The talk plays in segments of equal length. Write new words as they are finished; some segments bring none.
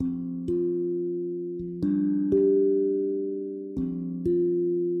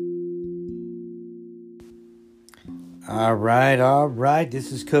All right.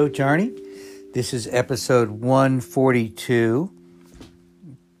 This is Coach Arnie. This is episode 142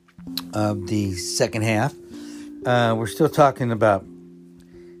 of the second half. We're still talking about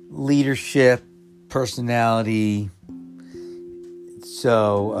leadership, personality.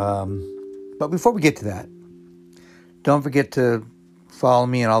 But before we get to that, don't forget to follow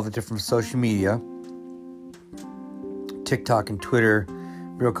me on all the different social media. TikTok and Twitter,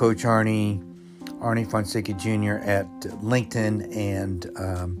 Real Coach Arnie, Arnie Fonseca Jr. at LinkedIn and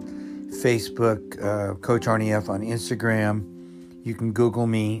Facebook, Coach Arnie F on Instagram. You can Google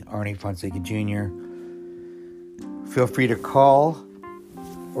me, Arnie Fonseca Jr. Feel free to call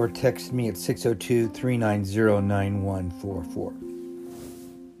or text me at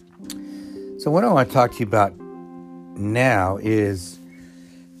 602-390-9144. So what I want to talk to you about now is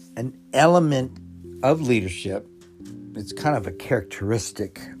an element of leadership. It's kind of a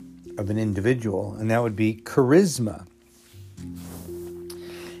characteristic of an individual, and that would be charisma.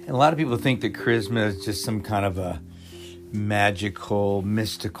 And a lot of people think that charisma is just some kind of a magical,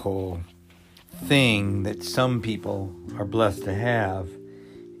 mystical thing that some people are blessed to have.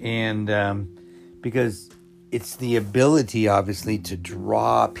 And because it's the ability, obviously, to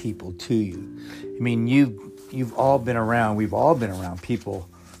draw people to you. I mean, we've all been around people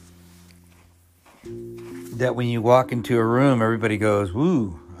that when you walk into a room, everybody goes,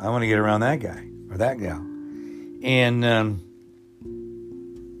 "Woo, I want to get around that guy or that gal."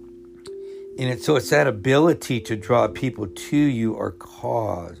 So it's that ability to draw people to you or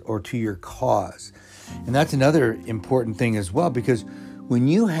to your cause. And that's another important thing as well, because when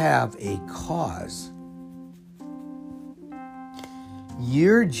you have a cause,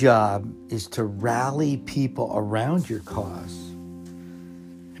 your job is to rally people around your cause.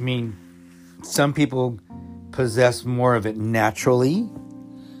 I mean, some people possess more of it naturally,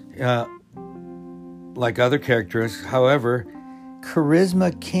 like other characteristics. However,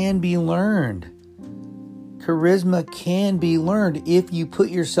 charisma can be learned. Charisma can be learned if you put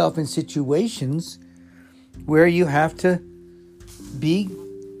yourself in situations where you have to be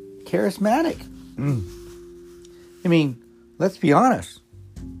charismatic. I mean, let's be honest.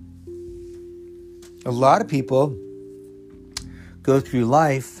 A lot of people go through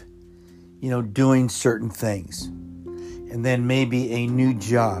life, doing certain things. And then maybe a new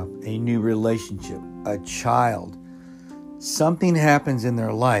job, a new relationship, a child. Something happens in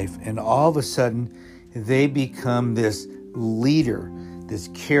their life, and all of a sudden, they become this leader, this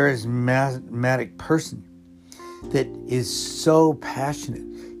charismatic person that is so passionate.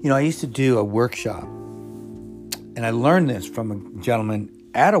 I used to do a workshop, and I learned this from a gentleman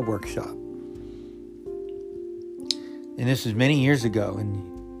at a workshop. And this was many years ago, and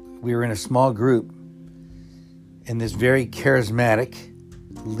we were in a small group, and this very charismatic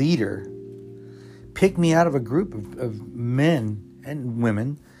leader picked me out of a group of men and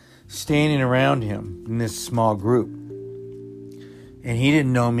women standing around him in this small group. And he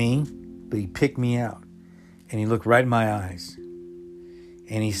didn't know me, but he picked me out. And he looked right in my eyes.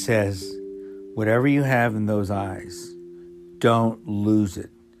 And he says, "Whatever you have in those eyes, don't lose it.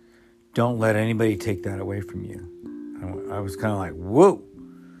 Don't let anybody take that away from you." I was kind of like, whoa,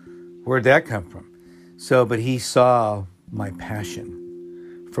 where'd that come from? But he saw my passion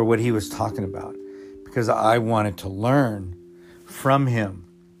for what he was talking about, because I wanted to learn from him.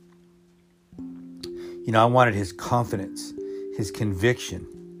 I wanted his confidence, his conviction,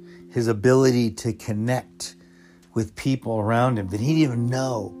 his ability to connect with people around him that he didn't even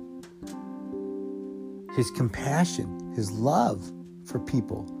know, his compassion, his love for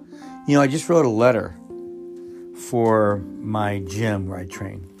people. I just wrote a letter for my gym where I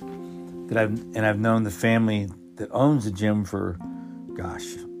train. I've known the family that owns the gym for,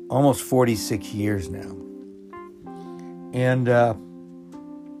 almost 46 years now. And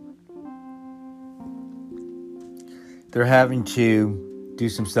they're having to do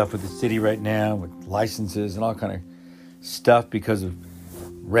some stuff with the city right now with licenses and all kind of stuff because of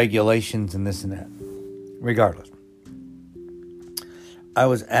regulations and this and that. Regardless, I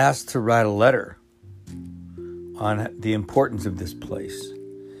was asked to write a letter on the importance of this place.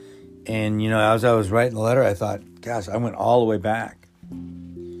 And, as I was writing the letter, I thought, gosh, I went all the way back.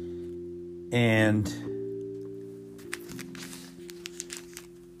 And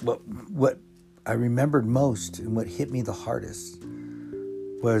what I remembered most and what hit me the hardest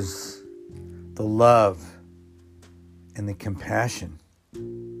was the love and the compassion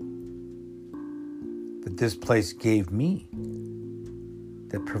that this place gave me,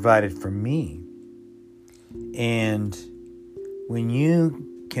 that provided for me. And when you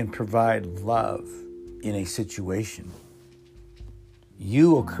can provide love in a situation,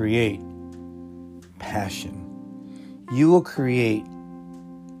 you will create passion. you will create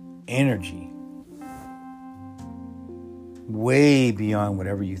energy way beyond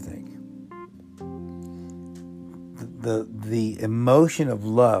whatever you think. The emotion of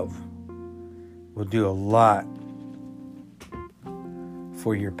love will do a lot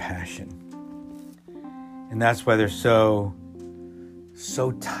for your passion. And that's why they're so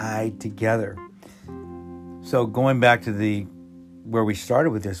tied together. So going back to where we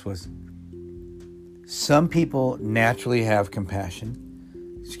started with this was, some people naturally have compassion.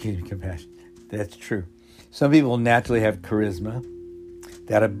 Compassion. That's true. Some people naturally have charisma,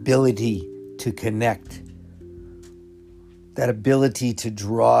 that ability to connect, that ability to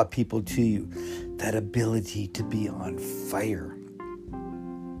draw people to you, that ability to be on fire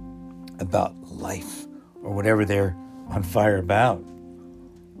about life or whatever they're on fire about.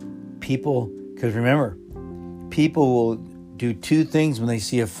 People, because remember, people will do two things when they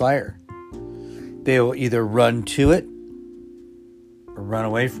see a fire. They will either run to it or run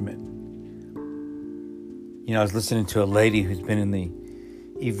away from it. You know, I was listening to a lady who's been in the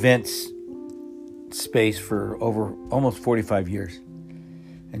events space for over almost 45 years.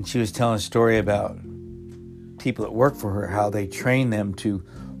 And she was telling a story about people that work for her, how they train them to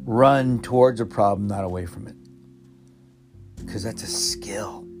run towards a problem, not away from it. Because that's a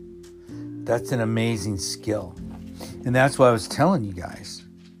skill. That's an amazing skill. And that's why I was telling you guys.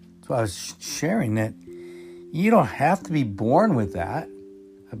 That's why I was sharing that you don't have to be born with that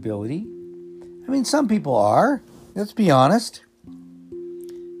ability. I mean, some people are. Let's be honest.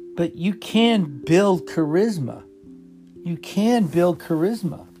 But you can build charisma. You can build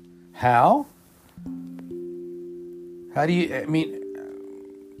charisma. How? How do you, I mean,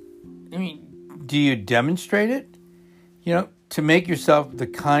 do you demonstrate it? You know, to make yourself the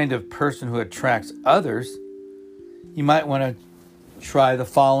kind of person who attracts others, you might want to try the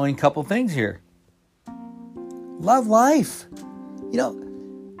following couple things here. Love life. You know,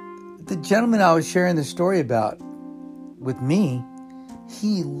 the gentleman I was sharing the story about with me,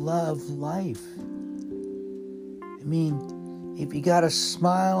 he loved life. I mean, if you got a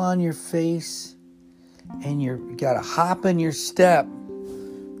smile on your face and you got a hop in your step,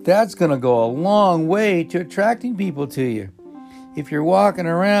 that's going to go a long way to attracting people to you. If you're walking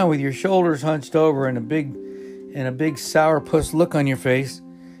around with your shoulders hunched over and a big sourpuss look on your face,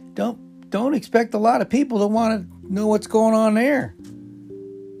 don't expect a lot of people to want to know what's going on there.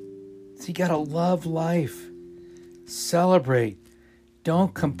 So you got to love life. Celebrate.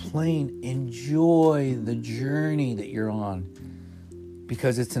 Don't complain. Enjoy the journey that you're on,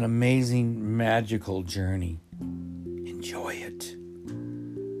 because it's an amazing, magical journey. Enjoy it.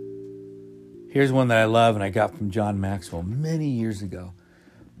 Here's one that I love and I got from John Maxwell many years ago.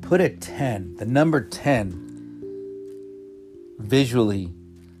 Put a 10, the number 10, visually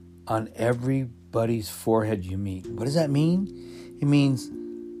on everybody's forehead you meet. What does that mean? It means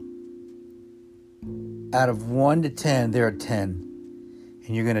out of 1 to 10, they're a 10.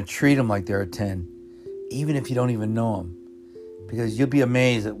 And you're going to treat them like they're a 10, even if you don't even know them. Because you'll be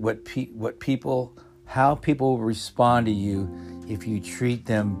amazed at how people will respond to you if you treat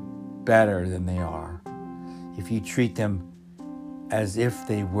them better than they are. If you treat them as if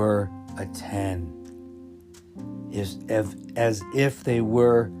they were a 10. As if they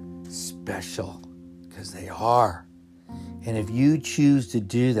were special. Because they are. And if you choose to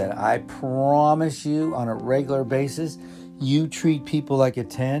do that, I promise you, on a regular basis, you treat people like a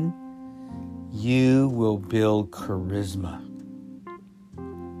 10, you will build charisma.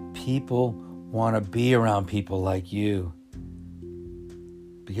 People want to be around people like you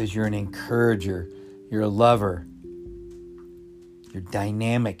because you're an encourager, you're a lover, you're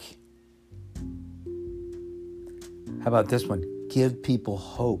dynamic. How about this one? Give people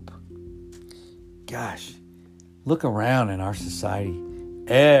hope. Gosh, look around in our society.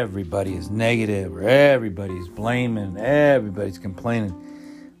 Everybody is negative, or everybody's blaming, everybody's complaining.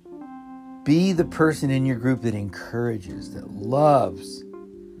 Be the person in your group that encourages, that loves,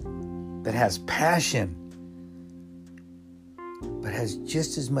 that has passion, but has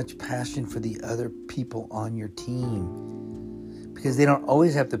just as much passion for the other people on your team. Because they don't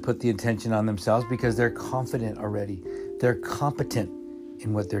always have to put the attention on themselves, because they're confident already. They're competent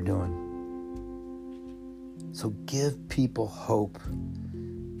in what they're doing. So give people hope.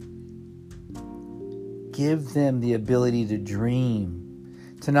 Give them the ability to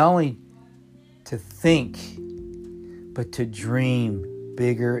dream, to not only to think, but to dream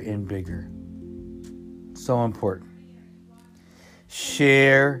bigger and bigger. So important.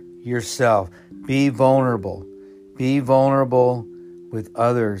 Share yourself. Be vulnerable. Be vulnerable with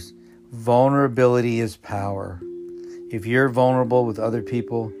others. Vulnerability is power. If you're vulnerable with other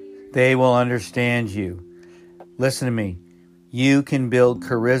people, they will understand you. Listen to me. You can build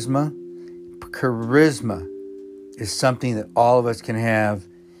charisma. Charisma is something that all of us can have.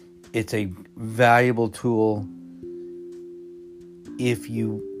 It's a valuable tool if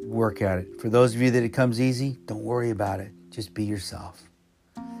you work at it. For those of you that it comes easy, don't worry about it. Just be yourself.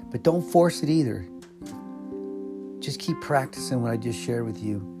 But don't force it either. Just keep practicing what I just shared with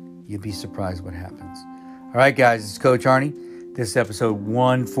you. You'll be surprised what happens. All right, guys, it's Coach Arnie. This is episode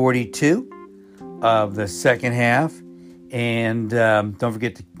 142 of the second half. And don't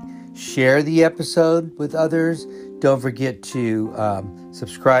forget to share the episode with others. Don't forget to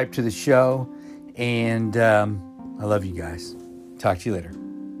subscribe to the show. And I love you guys. Talk to you later.